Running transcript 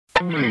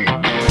Welcome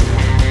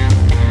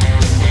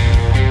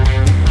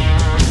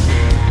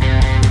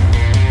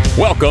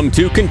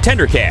to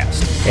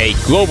ContenderCast, a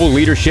global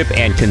leadership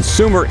and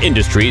consumer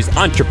industries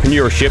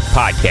entrepreneurship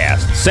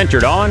podcast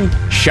centered on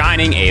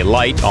shining a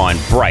light on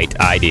bright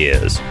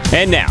ideas.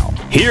 And now,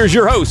 here's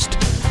your host,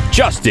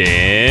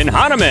 Justin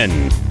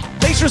Hahnemann.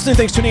 Thanks for listening,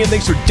 thanks for tuning in,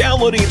 thanks for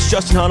downloading. It's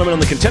Justin Hahnemann on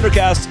the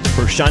ContenderCast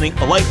for shining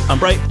a light on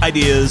bright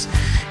ideas.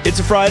 It's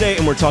a Friday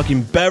and we're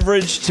talking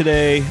beverage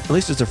today. At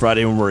least it's a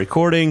Friday when we're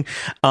recording.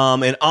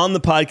 And on the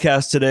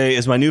podcast today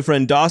is my new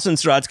friend Dawson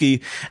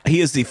Sratsky. He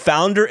is the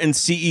founder and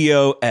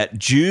CEO at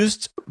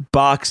Juiced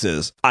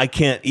Boxes. I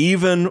can't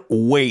even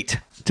wait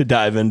to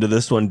dive into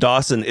this one.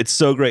 Dawson, it's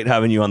so great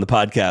having you on the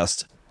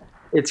podcast.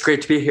 It's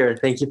great to be here.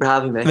 Thank you for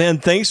having me. Man,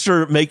 thanks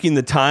for making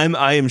the time.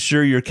 I am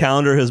sure your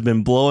calendar has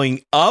been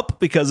blowing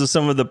up because of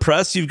some of the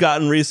press you've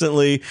gotten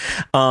recently.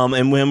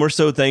 And we're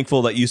so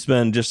thankful that you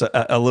spend just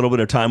a little bit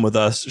of time with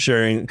us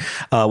sharing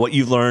what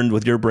you've learned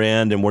with your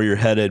brand and where you're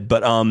headed.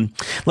 But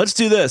let's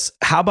do this.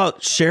 How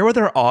about share with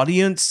our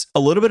audience a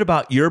little bit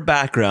about your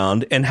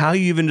background and how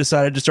you even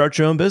decided to start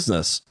your own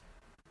business?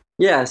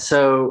 Yeah,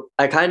 so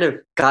I kind of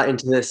got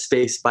into this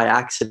space by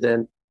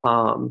accident.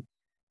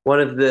 One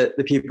of the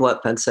people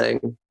at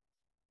Fencing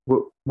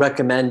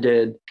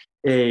recommended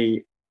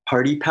a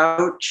party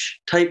pouch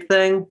type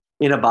thing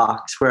in a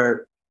box where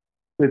it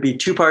would be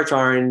 2 parts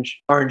orange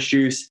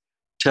juice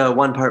to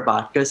 1 part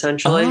vodka,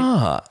 essentially.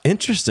 Ah,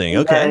 interesting.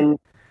 Okay. And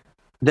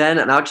then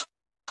I'm out to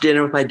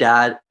dinner with my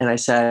dad and I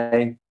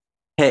say,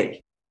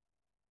 hey,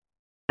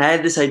 I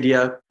had this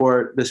idea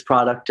for this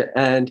product.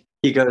 And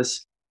he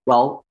goes,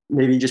 well,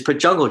 maybe just put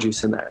jungle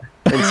juice in there.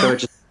 And so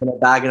it's just in a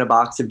bag in a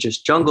box of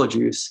just jungle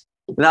juice.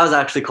 And that was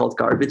actually called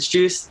garbage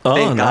juice. Oh,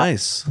 Thank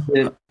nice.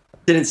 God.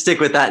 Didn't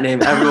stick with that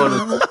name. Everyone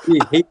was like, we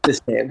hate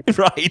this name.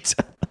 Right.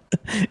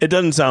 It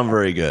doesn't sound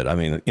very good. I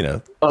mean, you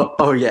know.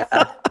 Oh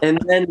yeah. And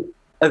then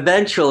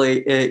eventually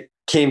it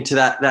came to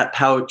that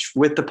pouch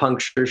with the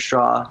puncture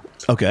straw.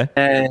 Okay.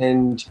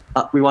 And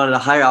we wanted a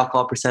higher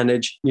alcohol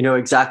percentage. You know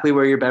exactly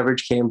where your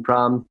beverage came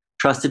from,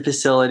 trusted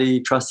facility,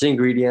 trusted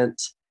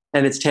ingredients,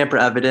 and it's tamper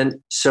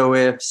evident. So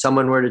if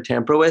someone were to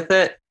tamper with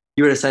it,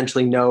 you would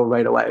essentially know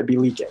right away. It'd be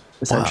leaking,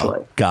 essentially.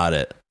 Wow. Got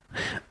it.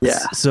 Yeah.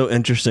 So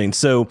interesting.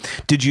 So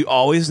did you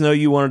always know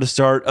you wanted to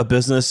start a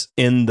business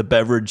in the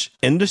beverage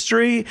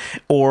industry,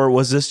 or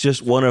was this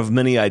just one of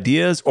many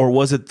ideas, or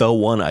was it the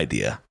one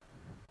idea?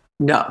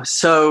 No.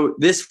 So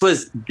this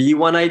was the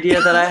one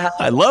idea that I had.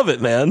 I love it,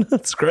 man.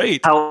 That's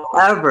great.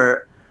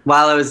 However,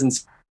 while I was in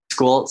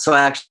school, so I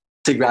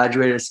actually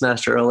graduated a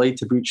semester early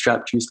to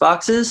bootstrap Juice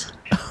Boxes.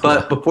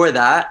 But before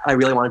that, I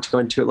really wanted to go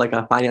into like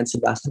a finance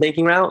investment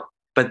banking route.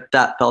 But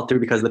that fell through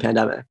because of the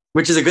pandemic,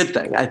 which is a good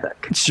thing, I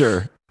think.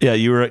 Sure. Yeah,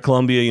 you were at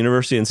Columbia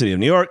University in the city of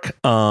New York.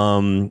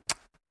 I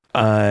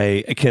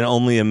can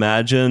only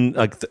imagine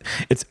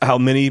it's how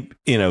many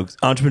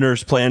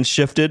entrepreneurs' plans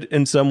shifted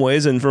in some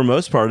ways, and for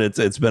most part,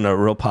 it's been a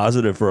real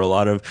positive for a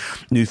lot of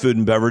new food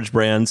and beverage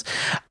brands.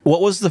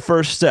 What was the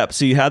first step?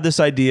 So you had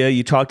this idea,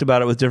 you talked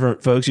about it with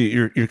different folks.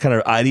 You're kind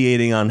of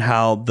ideating on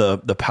how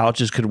the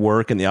pouches could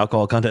work and the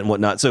alcohol content and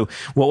whatnot. So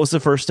what was the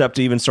first step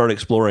to even start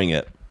exploring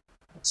it?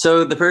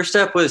 So the first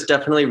step was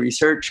definitely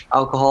research.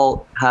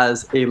 Alcohol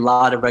has a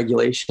lot of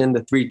regulation,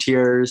 the 3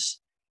 tiers.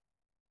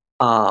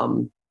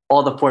 All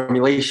the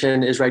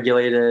formulation is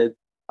regulated.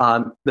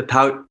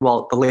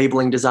 The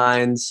labeling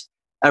designs,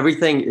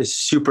 everything is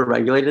super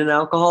regulated in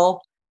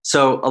alcohol.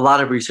 So a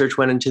lot of research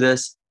went into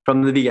this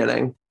from the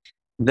beginning.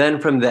 Then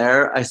from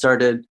there, I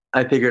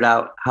figured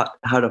out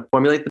how to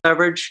formulate the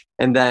beverage,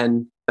 and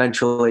then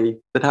eventually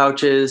the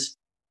pouches,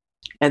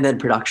 and then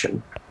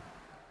production.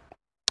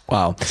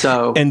 Wow.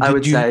 So and I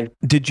would say,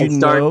 did you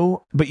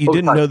know, but you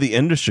didn't know the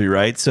industry,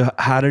 right? So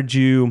how did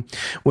you,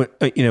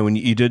 when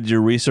you did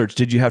your research,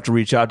 did you have to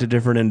reach out to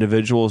different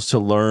individuals to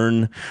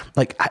learn,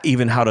 like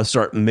even how to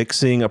start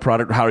mixing a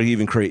product, how to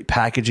even create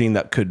packaging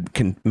that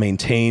can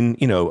maintain,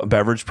 a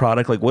beverage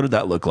product? Like, what did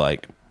that look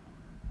like?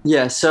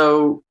 Yeah.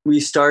 So we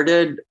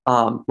started,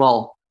 I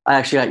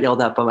actually got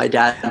yelled at by my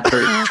dad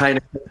for trying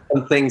to put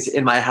some things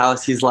in my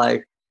house. He's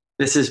like,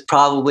 this is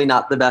probably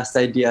not the best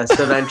idea.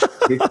 So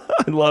eventually,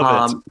 I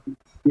love it.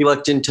 We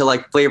looked into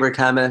like flavor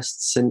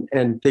chemists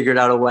and figured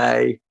out a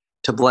way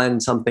to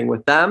blend something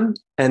with them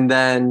and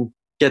then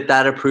get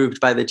that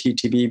approved by the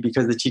TTB,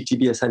 because the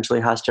TTB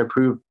essentially has to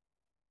approve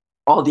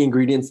all the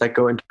ingredients that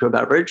go into a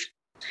beverage.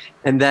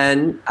 And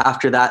then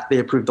after that, they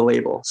approve the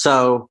label.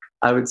 So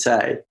I would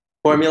say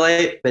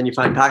formulate, then you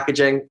find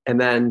packaging,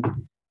 and then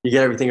you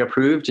get everything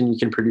approved and you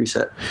can produce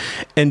it.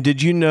 And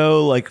did you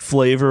know, like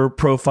flavor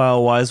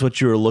profile wise,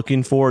 what you were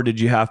looking for? Did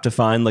you have to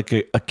find like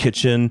a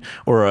kitchen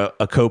or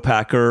a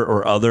co-packer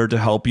or other to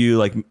help you,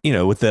 like,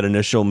 with that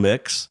initial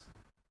mix?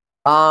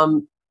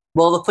 Well,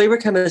 the flavor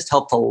chemist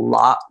helped a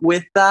lot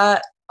with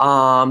that.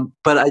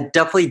 But I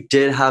definitely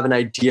did have an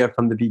idea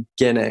from the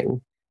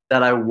beginning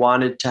that I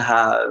wanted to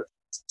have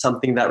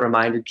something that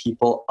reminded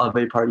people of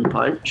a party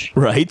punch.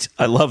 Right.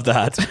 I love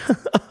that.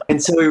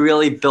 And so we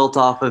really built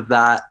off of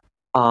that.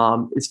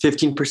 It's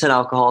 15%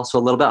 alcohol, so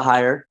a little bit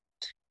higher.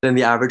 than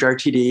the average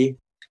RTD.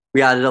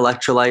 We added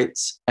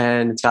electrolytes,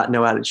 and it's got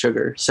no added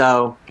sugar.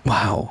 So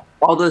wow,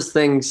 all those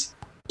things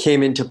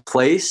came into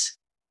place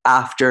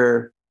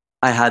after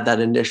I had that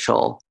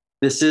initial,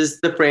 this is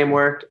the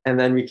framework, and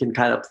then we can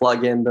kind of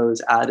plug in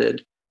those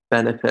added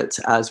benefits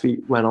as we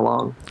went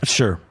along.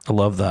 Sure. I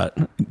love that.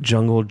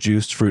 Jungle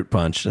juiced fruit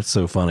punch. That's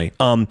so funny.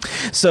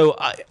 So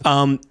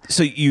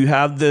you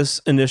have this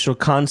initial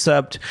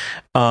concept.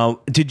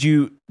 Did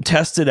you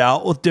test it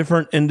out with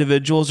different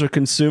individuals or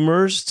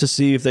consumers to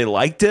see if they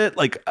liked it?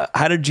 Like,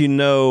 how did you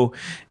know,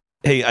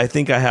 hey, I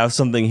think I have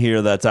something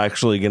here that's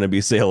actually going to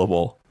be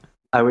saleable?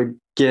 I would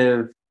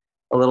give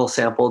a little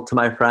sample to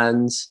my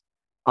friends,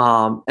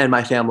 and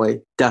my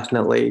family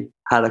definitely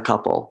had a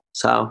couple.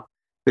 So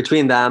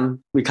between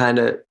them, we kind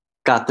of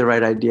got the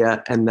right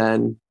idea, and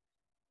then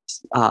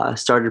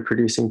started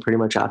producing pretty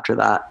much after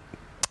that.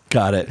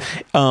 Got it.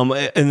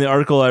 In the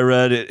article I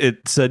read,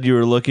 it said you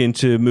were looking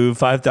to move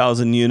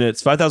 5,000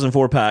 units, 5,000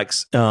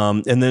 4-packs,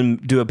 and then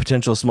do a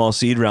potential small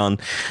seed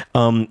round.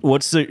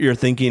 What's your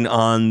thinking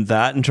on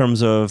that in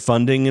terms of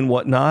funding and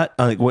whatnot?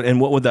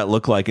 And what would that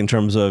look like in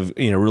terms of,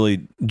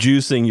 really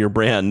juicing your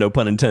brand? No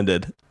pun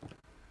intended.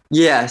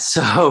 Yeah.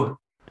 So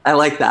I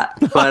like that.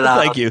 But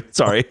thank you.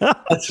 Sorry.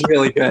 That's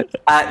really good.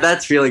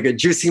 That's really good.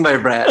 Juicing my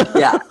brand.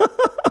 Yeah.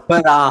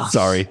 But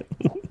sorry.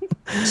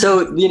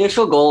 So the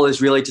initial goal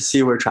is really to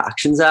see where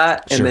traction's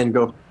at and Sure. then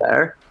go from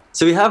there.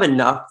 So we have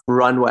enough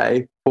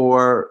runway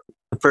for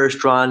the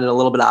first run and a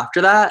little bit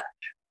after that,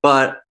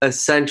 but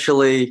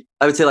essentially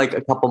I would say like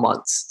a couple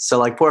months. So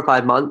like 4 or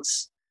 5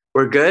 months,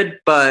 we're good.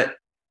 But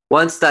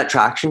once that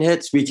traction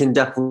hits, we can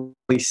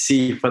definitely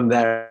see from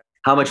there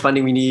how much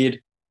funding we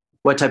need,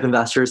 what type of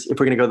investors, if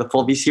we're going to go the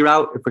full VC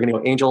route, if we're going to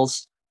go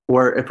angels,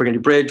 or if we're going to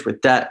bridge with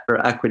debt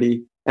or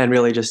equity, and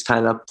really just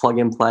kind of plug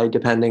and play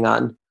depending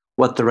on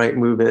what the right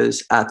move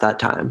is at that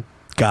time.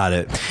 Got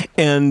it.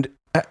 And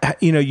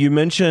you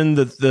mentioned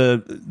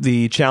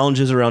the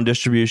challenges around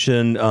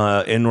distribution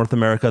in North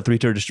America,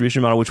 3-tier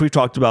distribution model, which we've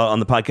talked about on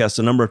the podcast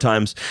a number of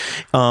times.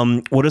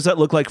 What does that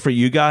look like for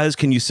you guys?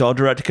 Can you sell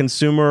direct to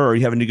consumer, or are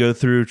you having to go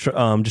through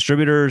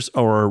distributors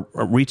or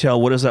retail?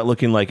 What is that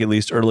looking like, at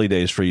least early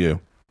days for you?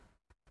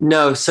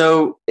 No.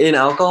 So in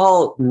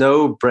alcohol,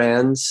 no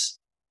brands,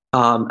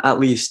 at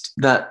least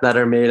that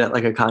are made at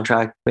like a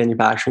contract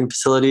manufacturing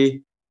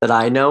facility that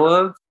I know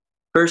of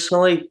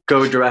personally,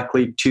 go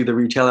directly to the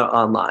retailer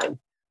online.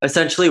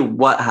 Essentially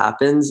what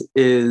happens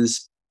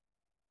is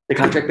the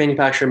contract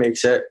manufacturer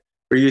makes it.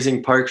 We're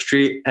using Park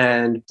Street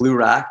and Blue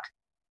Rack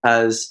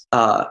as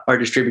our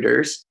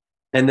distributors,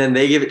 and then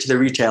they give it to the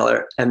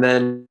retailer. And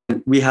then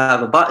we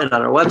have a button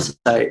on our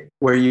website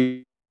where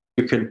you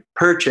could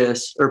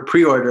purchase or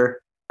pre-order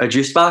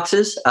juice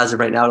boxes. As of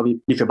right now,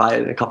 you could buy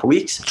it in a couple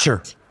weeks.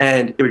 Sure.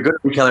 And it would go to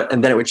the retailer,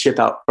 and then it would ship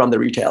out from the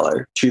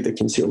retailer to the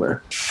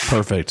consumer.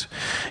 Perfect.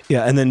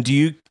 Yeah. And then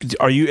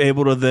are you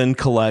able to then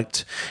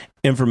collect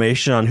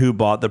information on who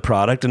bought the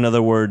product? In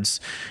other words,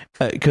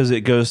 because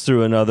it goes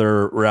through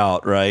another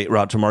route, right?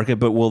 Route to market,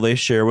 but will they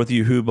share with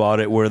you who bought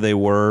it, where they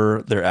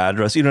were, their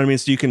address? You know what I mean?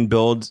 So you can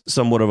build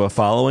somewhat of a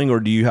following, or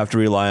do you have to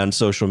rely on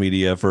social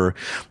media for,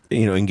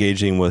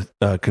 engaging with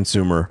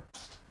consumer?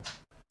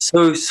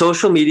 So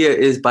social media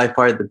is by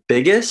far the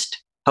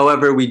biggest.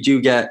 However, we do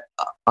get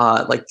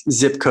like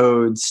zip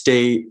code,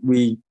 state.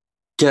 We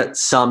get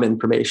some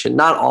information,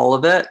 not all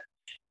of it.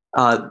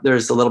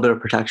 There's a little bit of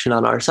protection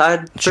on our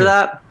side for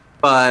that.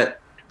 But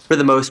for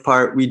the most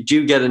part, we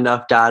do get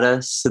enough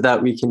data so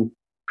that we can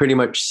pretty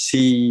much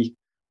see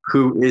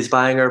who is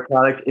buying our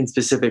product in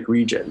specific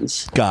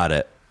regions. Got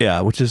it.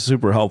 Yeah, which is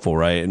super helpful,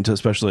 right? And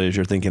especially as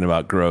you're thinking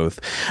about growth.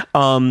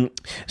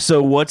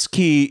 So what's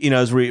key,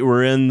 as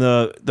we're in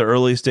the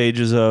early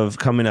stages of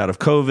coming out of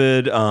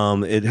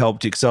COVID, it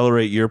helped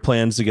accelerate your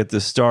plans to get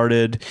this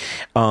started.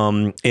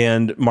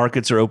 And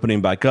markets are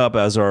opening back up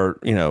as our,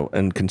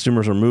 and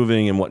consumers are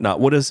moving and whatnot.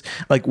 What does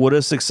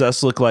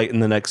success look like in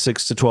the next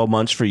 6 to 12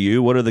 months for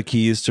you? What are the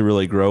keys to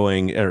really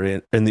growing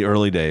in the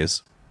early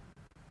days?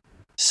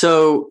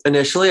 So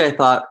initially I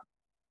thought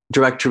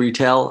direct to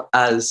retail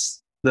as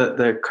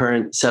the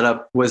current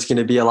setup was going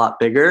to be a lot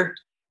bigger,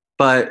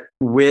 but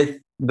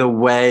with the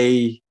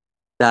way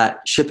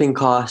that shipping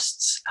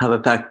costs have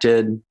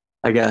affected,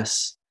 I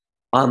guess,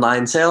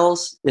 online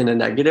sales in a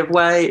negative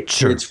way,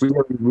 Sure. It's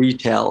really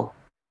retail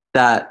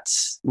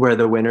that's where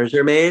the winners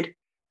are made.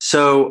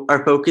 So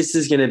our focus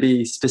is going to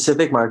be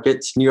specific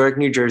markets, New York,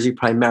 New Jersey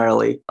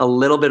primarily, a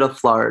little bit of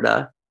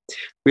Florida,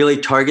 really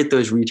target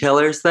those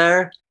retailers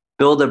there,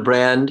 build a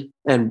brand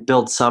and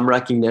build some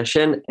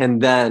recognition,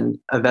 and then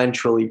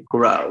eventually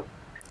grow.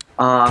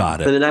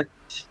 Got it. For the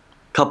next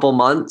couple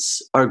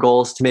months, our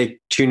goal is to make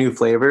 2 new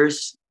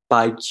flavors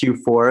by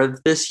Q4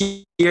 of this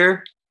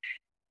year.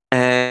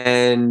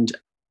 And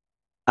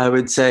I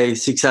would say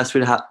success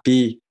would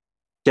be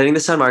getting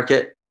this on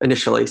market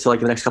initially, so like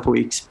in the next couple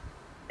weeks,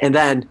 and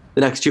then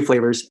the next 2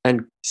 flavors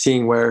and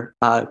seeing where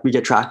we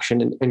get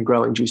traction and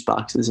growing juice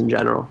boxes in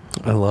general.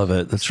 I love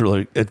it.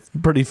 It's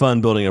pretty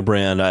fun building a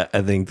brand.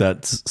 I think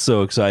that's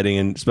so exciting,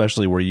 and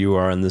especially where you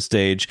are on the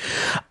stage.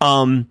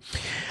 I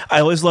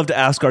always love to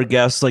ask our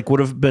guests, like, what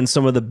have been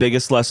some of the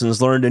biggest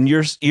lessons learned? And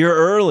you're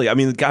early. I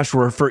mean, gosh,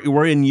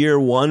 we're in year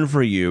one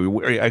for you.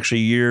 We're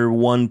actually year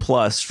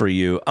 1+ for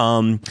you.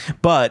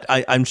 But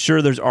I'm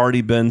sure there's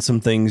already been some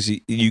things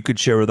you could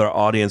share with our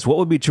audience. What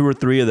would be 2 or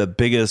 3 of the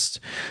biggest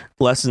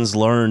lessons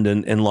learned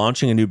in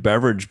launching a new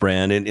beverage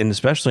brand, and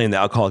especially in the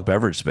alcoholic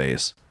beverage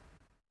space?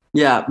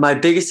 Yeah, my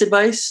biggest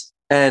advice,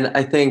 and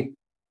I think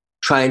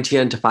trying to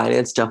get into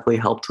finance definitely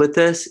helped with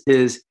this,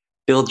 is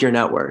build your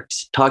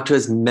networks. Talk to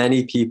as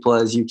many people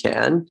as you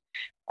can.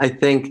 I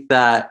think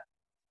that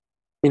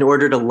in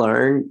order to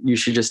learn, you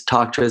should just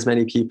talk to as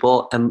many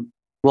people. And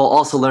well,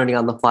 also learning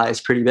on the fly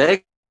is pretty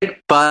big,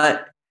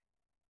 but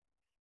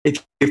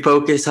if you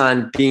focus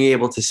on being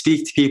able to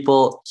speak to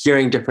people,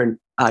 hearing different,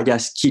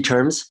 key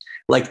terms,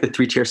 like the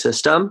 3-tier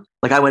system.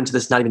 Like I went to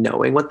this not even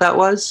knowing what that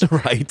was.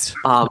 Right.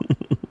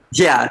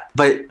 Yeah,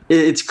 but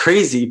it's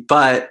crazy.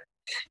 But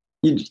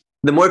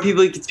the more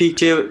people you can speak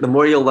to, the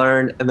more you'll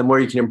learn and the more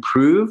you can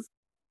improve.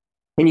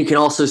 And you can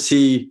also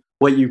see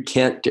what you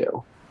can't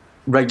do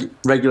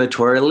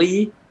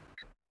regulatorily,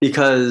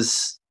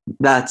 because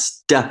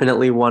that's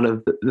definitely one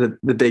of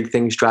the big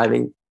things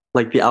driving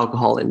like the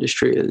alcohol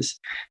industry is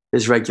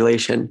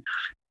regulation.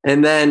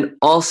 And then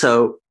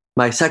also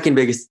my second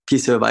biggest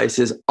piece of advice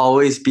is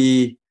always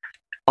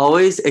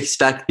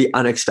expect the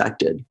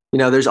unexpected.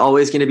 There's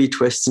always going to be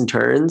twists and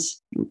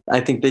turns. I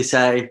think they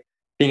say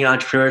being an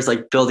entrepreneur is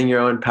like building your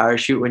own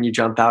parachute when you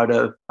jump out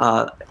of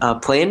a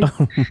plane.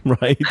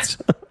 Right.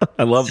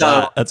 I love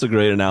that. That's a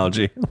great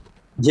analogy.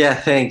 Yeah,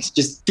 thanks.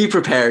 Just be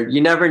prepared.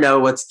 You never know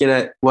what's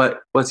gonna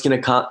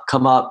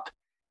come up,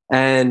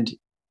 and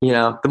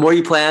the more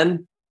you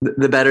plan,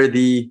 the better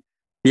the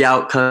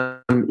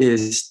outcome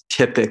is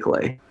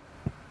typically.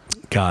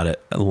 Got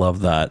it. I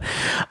love that.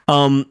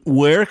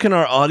 Where can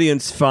our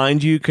audience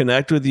find you,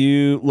 connect with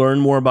you, learn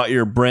more about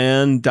your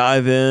brand,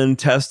 dive in,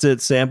 test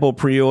it, sample,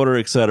 pre-order,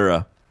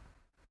 etc.?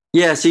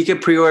 Yeah, so you can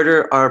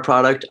pre-order our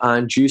product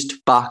on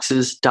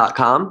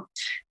juicedboxes.com.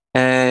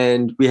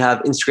 And we have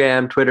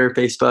Instagram, Twitter,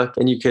 Facebook,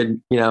 and you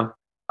could,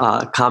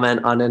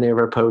 comment on any of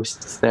our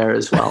posts there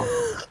as well.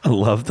 I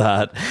love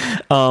that.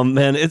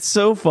 Man, it's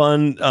so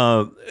fun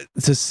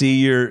to see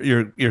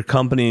your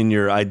company and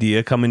your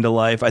idea coming to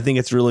life. I think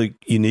it's really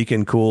unique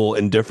and cool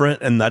and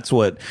different. And that's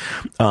what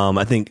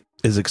I think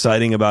is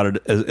exciting about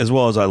it, as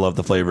well as I love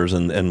the flavors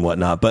and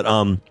whatnot. But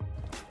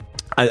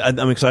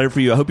I'm excited for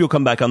you. I hope you'll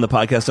come back on the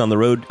podcast down the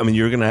road. I mean,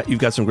 you've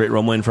got some great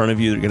runway in front of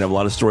you. You're going to have a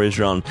lot of stories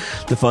around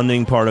the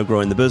funding part of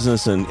growing the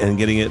business and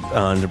getting it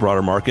into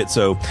broader market.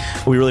 So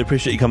we really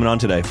appreciate you coming on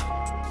today.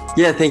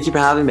 Yeah, thank you for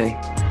having me.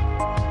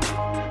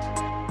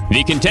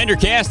 The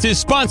ContenderCast is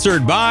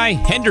sponsored by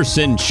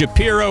Henderson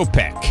Shapiro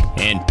Peck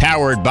and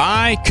powered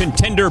by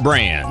Contender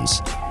Brands.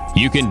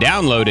 You can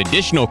download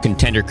additional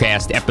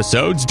ContenderCast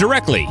episodes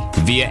directly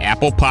via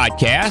Apple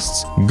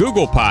Podcasts,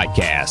 Google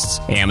Podcasts,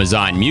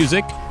 Amazon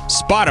Music,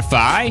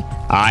 Spotify,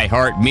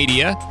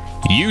 iHeartMedia,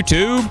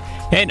 YouTube,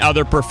 and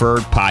other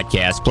preferred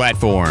podcast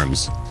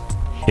platforms.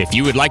 If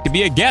you would like to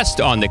be a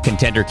guest on the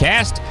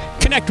ContenderCast,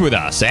 connect with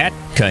us at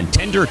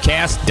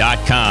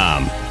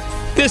contendercast.com.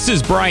 This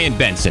is Brian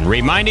Benson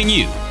reminding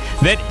you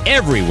that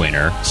every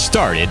winner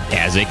started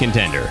as a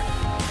contender.